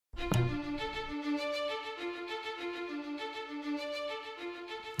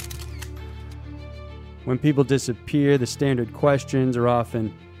When people disappear, the standard questions are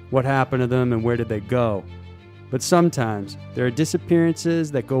often, what happened to them and where did they go? But sometimes, there are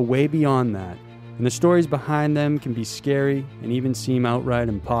disappearances that go way beyond that, and the stories behind them can be scary and even seem outright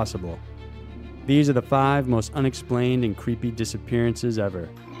impossible. These are the 5 most unexplained and creepy disappearances ever.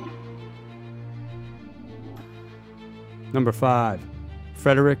 Number 5.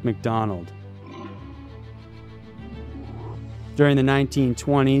 Frederick MacDonald. During the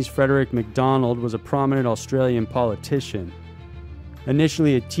 1920s, Frederick MacDonald was a prominent Australian politician.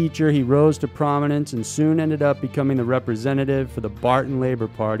 Initially a teacher, he rose to prominence and soon ended up becoming the representative for the Barton Labour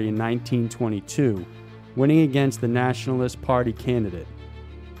Party in 1922, winning against the Nationalist Party candidate.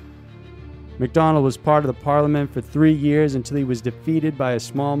 MacDonald was part of the Parliament for 3 years until he was defeated by a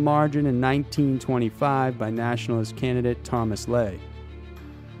small margin in 1925 by Nationalist candidate Thomas Leigh.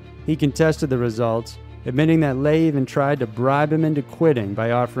 He contested the results, admitting that Leigh even tried to bribe him into quitting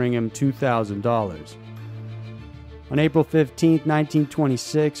by offering him $2,000. On April 15,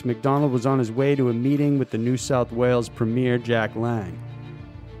 1926, MacDonald was on his way to a meeting with the New South Wales Premier Jack Lang.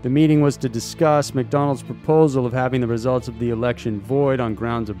 The meeting was to discuss MacDonald's proposal of having the results of the election void on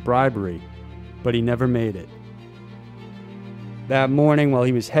grounds of bribery, but he never made it. That morning, while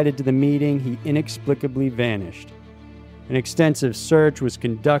he was headed to the meeting, he inexplicably vanished. An extensive search was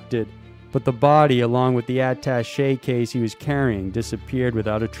conducted, but the body, along with the attaché case he was carrying, disappeared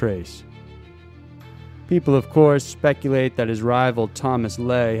without a trace. People, of course, speculate that his rival Thomas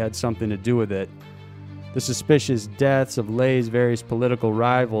Leigh had something to do with it. The suspicious deaths of Leigh's various political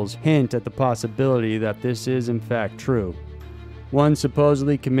rivals hint at the possibility that this is in fact true. One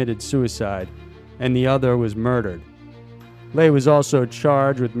supposedly committed suicide, and the other was murdered. Leigh was also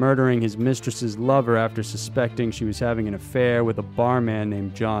charged with murdering his mistress's lover after suspecting she was having an affair with a barman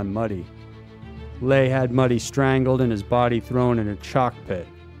named John Muddy. Leigh had Muddy strangled and his body thrown in a chalk pit.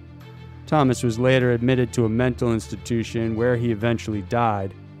 Thomas was later admitted to a mental institution where he eventually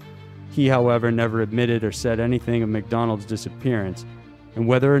died. He, however, never admitted or said anything of MacDonald's disappearance and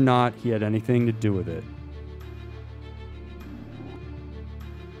whether or not he had anything to do with it.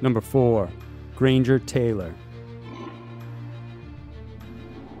 Number 4. Granger Taylor.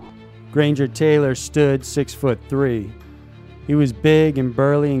 Granger Taylor stood 6'3". He was big and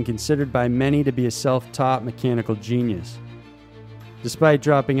burly and considered by many to be a self-taught mechanical genius. Despite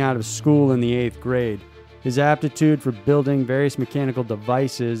dropping out of school in the 8th grade, his aptitude for building various mechanical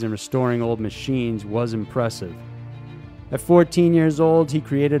devices and restoring old machines was impressive. At 14 years old, he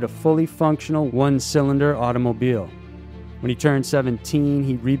created a fully functional one-cylinder automobile. When he turned 17,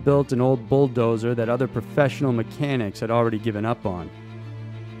 he rebuilt an old bulldozer that other professional mechanics had already given up on.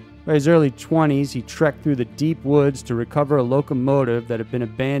 By his early 20s, he trekked through the deep woods to recover a locomotive that had been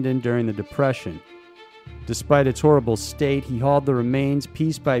abandoned during the Depression. Despite its horrible state, he hauled the remains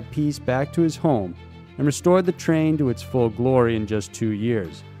piece by piece back to his home and restored the train to its full glory in just 2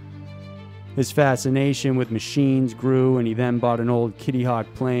 years. His fascination with machines grew, and he then bought an old Kitty Hawk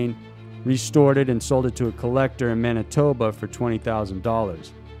plane, restored it, and sold it to a collector in Manitoba for $20,000.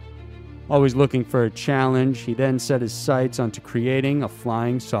 Always looking for a challenge, he then set his sights onto creating a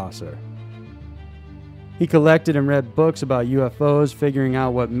flying saucer. He collected and read books about UFOs, figuring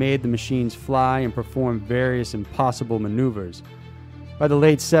out what made the machines fly and perform various impossible maneuvers. By the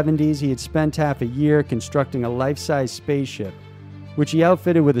late 70s, he had spent half a year constructing a life-size spaceship, which he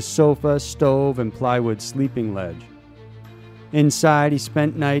outfitted with a sofa, stove, and plywood sleeping ledge. Inside, he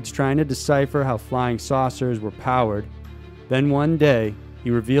spent nights trying to decipher how flying saucers were powered. Then one day,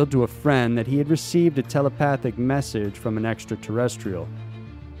 he revealed to a friend that he had received a telepathic message from an extraterrestrial.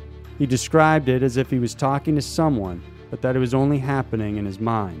 He described it as if he was talking to someone, but that it was only happening in his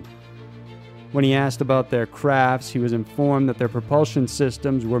mind. When he asked about their crafts, he was informed that their propulsion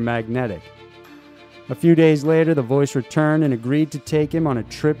systems were magnetic. A few days later, the voice returned and agreed to take him on a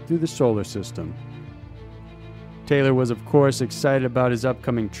trip through the solar system. Taylor was, of course, excited about his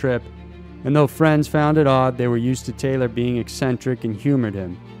upcoming trip, and though friends found it odd, they were used to Taylor being eccentric and humored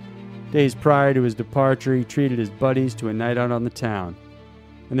him. Days prior to his departure, he treated his buddies to a night out on the town.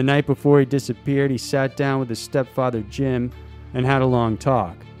 And the night before he disappeared, he sat down with his stepfather, Jim, and had a long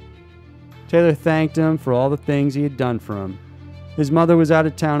talk. Taylor thanked him for all the things he had done for him. His mother was out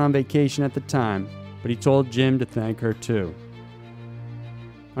of town on vacation at the time, but he told Jim to thank her too.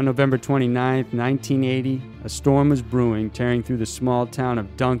 On November 29, 1980, a storm was brewing, tearing through the small town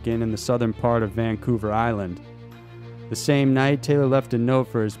of Duncan in the southern part of Vancouver Island. The same night, Taylor left a note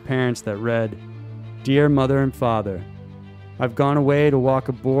for his parents that read, "Dear Mother and Father, I've gone away to walk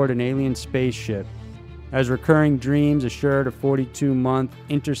aboard an alien spaceship. As recurring dreams assured a 42-month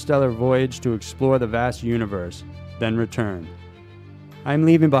interstellar voyage to explore the vast universe, then return." I am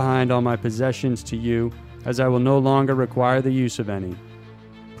leaving behind all my possessions to you, as I will no longer require the use of any.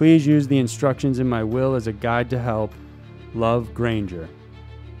 Please use the instructions in my will as a guide to help. Love, Granger."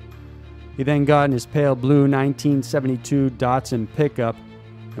 He then got in his pale blue 1972 Datsun pickup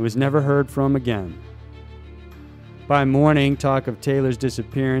and was never heard from again. By morning, talk of Taylor's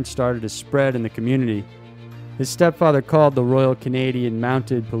disappearance started to spread in the community. His stepfather called the Royal Canadian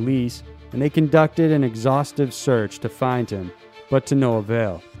Mounted Police, and they conducted an exhaustive search to find him, but to no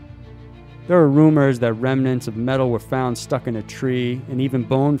avail. There are rumors that remnants of metal were found stuck in a tree, and even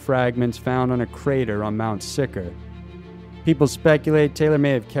bone fragments found on a crater on Mount Sicker. People speculate Taylor may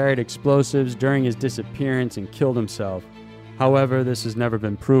have carried explosives during his disappearance and killed himself. However, this has never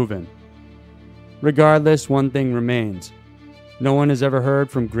been proven. Regardless, one thing remains. No one has ever heard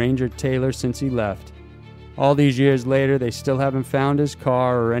from Granger Taylor since he left. All these years later, they still haven't found his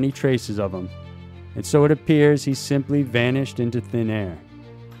car or any traces of him, and so it appears he simply vanished into thin air.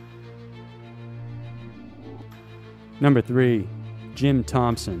 Number 3. Jim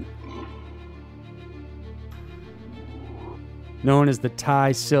Thompson. Known as the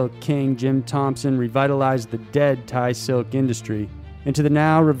Thai Silk King, Jim Thompson revitalized the dead Thai silk industry into the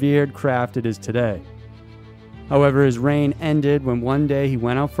now revered craft it is today. However, his reign ended when one day he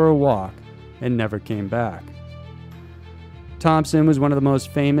went out for a walk and never came back. Thompson was one of the most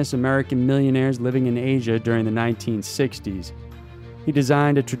famous American millionaires living in Asia during the 1960s. He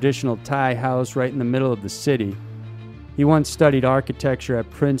designed a traditional Thai house right in the middle of the city. He once studied architecture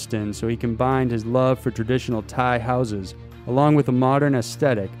at Princeton, so he combined his love for traditional Thai houses along with a modern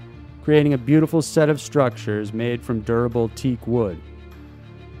aesthetic, creating a beautiful set of structures made from durable teak wood.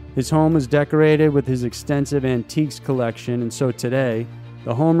 His home was decorated with his extensive antiques collection, and so today,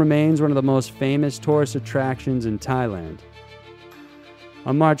 the home remains one of the most famous tourist attractions in Thailand.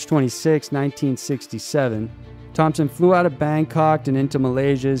 On March 26, 1967, Thompson flew out of Bangkok and into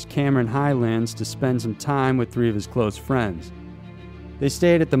Malaysia's Cameron Highlands to spend some time with 3 of his close friends. They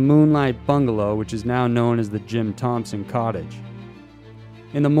stayed at the Moonlight Bungalow, which is now known as the Jim Thompson Cottage.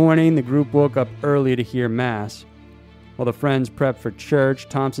 In the morning, the group woke up early to hear Mass. While the friends prepped for church,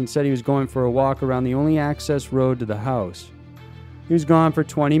 Thompson said he was going for a walk around the only access road to the house. He was gone for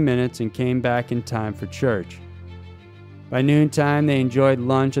 20 minutes and came back in time for church. By noontime, they enjoyed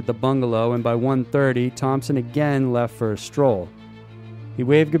lunch at the bungalow, and by 1:30, Thompson again left for a stroll. He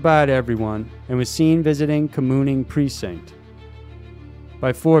waved goodbye to everyone and was seen visiting Kamooning Precinct.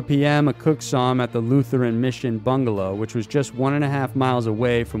 By 4 p.m., a cook saw him at the Lutheran Mission Bungalow, which was just 1.5 miles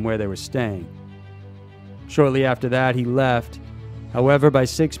away from where they were staying. Shortly after that, he left. However, by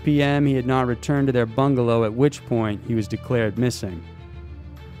 6 p.m., he had not returned to their bungalow, at which point he was declared missing.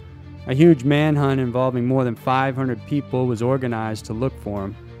 A huge manhunt involving more than 500 people was organized to look for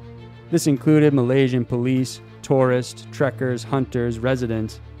him. This included Malaysian police, tourists, trekkers, hunters,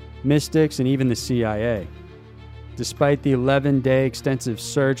 residents, mystics, and even the CIA. Despite the 11-day extensive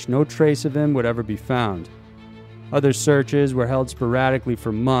search, no trace of him would ever be found. Other searches were held sporadically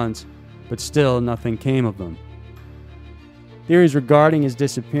for months, but still nothing came of them. Theories regarding his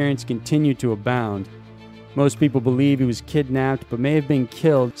disappearance continue to abound. Most people believe he was kidnapped but may have been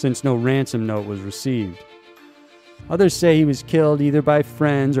killed since no ransom note was received. Others say he was killed either by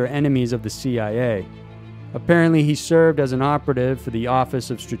friends or enemies of the CIA. Apparently, he served as an operative for the Office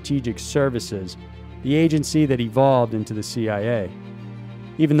of Strategic Services, the agency that evolved into the CIA.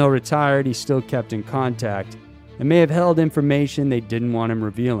 Even though retired, he still kept in contact and may have held information they didn't want him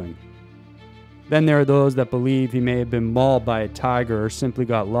revealing. Then there are those that believe he may have been mauled by a tiger or simply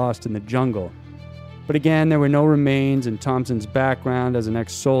got lost in the jungle. But again, there were no remains, and Thompson's background as an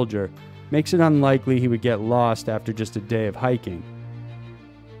ex-soldier makes it unlikely he would get lost after just a day of hiking.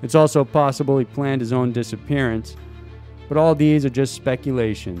 It's also possible he planned his own disappearance, but all these are just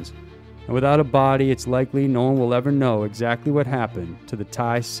speculations, and without a body, it's likely no one will ever know exactly what happened to the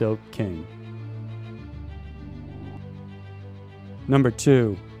Thai Silk King. Number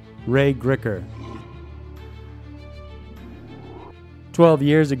 2. Ray Gricker. 12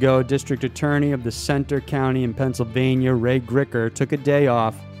 years ago, District Attorney of the Center County in Pennsylvania, Ray Gricker, took a day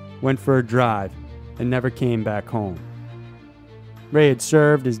off, went for a drive, and never came back home. Ray had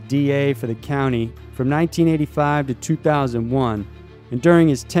served as DA for the county from 1985 to 2001, and during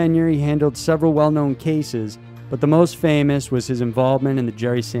his tenure he handled several well-known cases, but the most famous was his involvement in the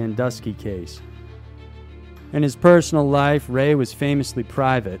Jerry Sandusky case. In his personal life, Ray was famously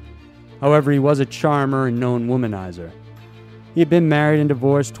private. However, he was a charmer and known womanizer. He had been married and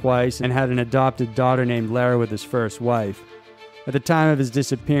divorced twice and had an adopted daughter named Lara with his first wife. At the time of his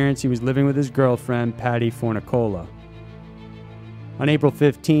disappearance, he was living with his girlfriend, Patty Fornicola. On April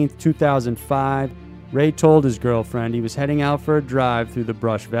 15, 2005, Ray told his girlfriend he was heading out for a drive through the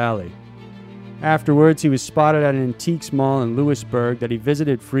Brush Valley. Afterwards, he was spotted at an antiques mall in Lewisburg that he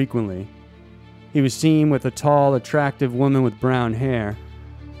visited frequently. He was seen with a tall, attractive woman with brown hair,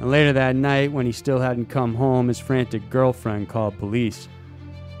 and later that night, when he still hadn't come home, his frantic girlfriend called police.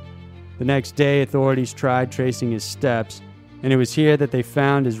 The next day, authorities tried tracing his steps, and it was here that they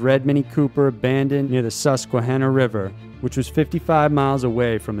found his red Mini Cooper abandoned near the Susquehanna River, which was 55 miles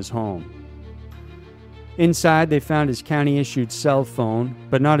away from his home. Inside, they found his county-issued cell phone,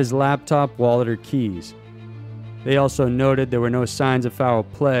 but not his laptop, wallet, or keys. They also noted there were no signs of foul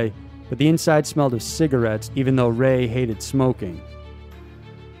play, but the inside smelled of cigarettes, even though Ray hated smoking.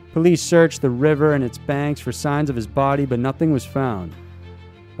 Police searched the river and its banks for signs of his body, but nothing was found.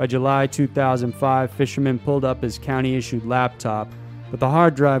 By July 2005, fishermen pulled up his county-issued laptop, but the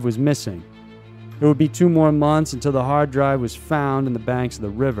hard drive was missing. It would be 2 more months until the hard drive was found in the banks of the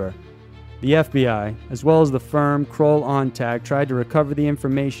river. The FBI, as well as the firm Kroll OnTag, tried to recover the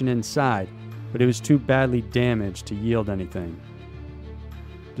information inside, but it was too badly damaged to yield anything.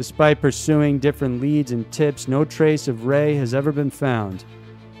 Despite pursuing different leads and tips, no trace of Ray has ever been found.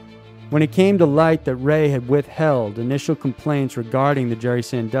 When it came to light that Ray had withheld initial complaints regarding the Jerry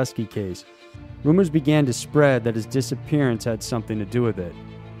Sandusky case, rumors began to spread that his disappearance had something to do with it.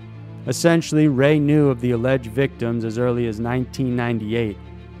 Essentially, Ray knew of the alleged victims as early as 1998,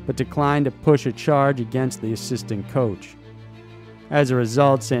 but declined to push a charge against the assistant coach. As a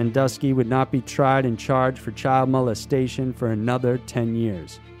result, Sandusky would not be tried and charged for child molestation for another 10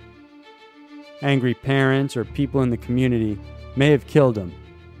 years. Angry parents or people in the community may have killed him.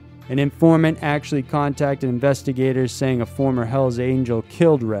 An informant actually contacted investigators saying a former Hells Angel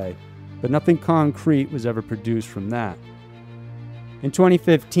killed Ray, but nothing concrete was ever produced from that. In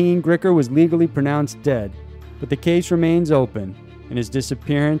 2015, Gricker was legally pronounced dead, but the case remains open, and his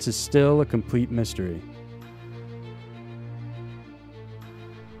disappearance is still a complete mystery.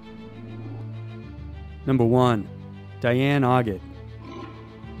 Number 1. Diane Augett.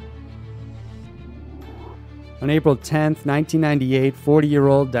 On April 10, 1998,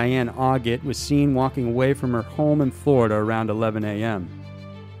 40-year-old Diane Augett was seen walking away from her home in Florida around 11 a.m.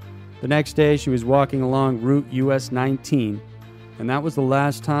 The next day, she was walking along Route US 19, and that was the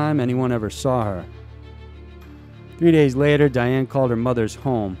last time anyone ever saw her. 3 days later, Diane called her mother's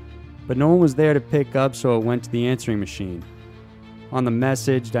home, but no one was there to pick up, so it went to the answering machine. On the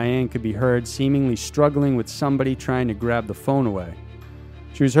message, Diane could be heard seemingly struggling with somebody trying to grab the phone away.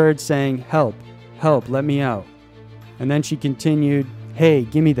 She was heard saying, "Help, help, let me out." And then she continued, "Hey,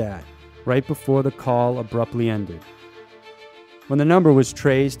 gimme that," right before the call abruptly ended. When the number was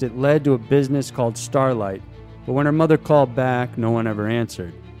traced, it led to a business called Starlight, but when her mother called back, no one ever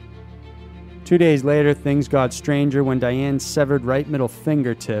answered. 2 days later, things got stranger when Diane's severed right middle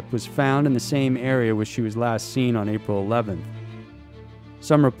fingertip was found in the same area where she was last seen on April 11th.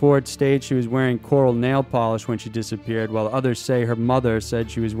 Some reports state she was wearing coral nail polish when she disappeared, while others say her mother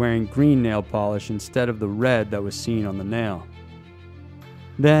said she was wearing green nail polish instead of the red that was seen on the nail.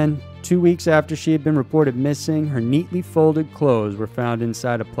 Then, 2 weeks after she had been reported missing, her neatly folded clothes were found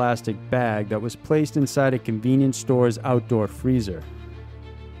inside a plastic bag that was placed inside a convenience store's outdoor freezer.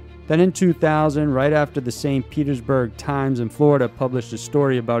 Then in 2000, right after the St. Petersburg Times in Florida published a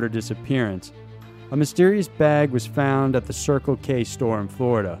story about her disappearance, a mysterious bag was found at the Circle K store in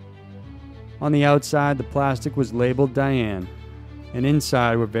Florida. On the outside, the plastic was labeled Diane, and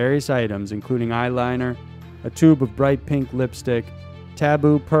inside were various items including eyeliner, a tube of bright pink lipstick,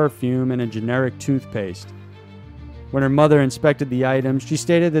 Taboo perfume, and a generic toothpaste. When her mother inspected the items, she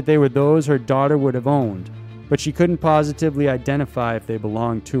stated that they were those her daughter would have owned, but she couldn't positively identify if they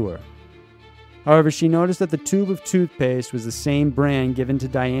belonged to her. However, she noticed that the tube of toothpaste was the same brand given to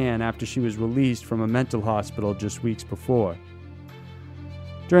Diane after she was released from a mental hospital just weeks before.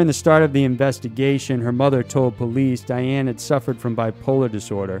 During the start of the investigation, her mother told police Diane had suffered from bipolar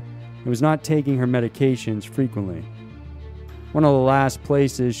disorder and was not taking her medications frequently. One of the last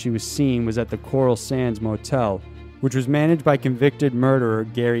places she was seen was at the Coral Sands Motel, which was managed by convicted murderer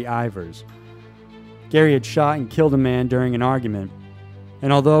Gary Ivers. Gary had shot and killed a man during an argument,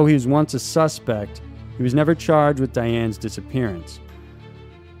 and although he was once a suspect, he was never charged with Diane's disappearance.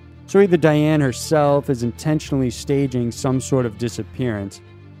 So either Diane herself is intentionally staging some sort of disappearance,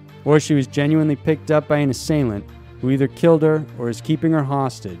 or she was genuinely picked up by an assailant who either killed her or is keeping her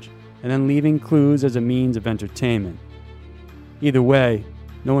hostage and then leaving clues as a means of entertainment. Either way,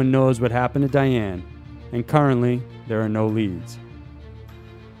 no one knows what happened to Diane, and currently there are no leads.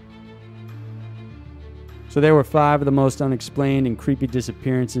 So there were 5 of the most unexplained and creepy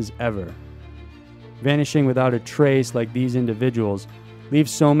disappearances ever. Vanishing without a trace like these individuals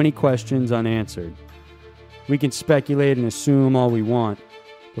leaves so many questions unanswered. We can speculate and assume all we want,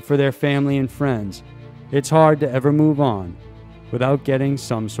 but for their family and friends, it's hard to ever move on without getting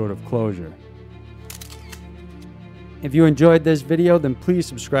some sort of closure. If you enjoyed this video, then please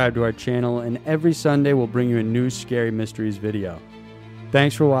subscribe to our channel, and every Sunday we'll bring you a new Scary Mysteries video.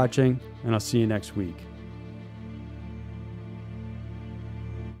 Thanks for watching, and I'll see you next week.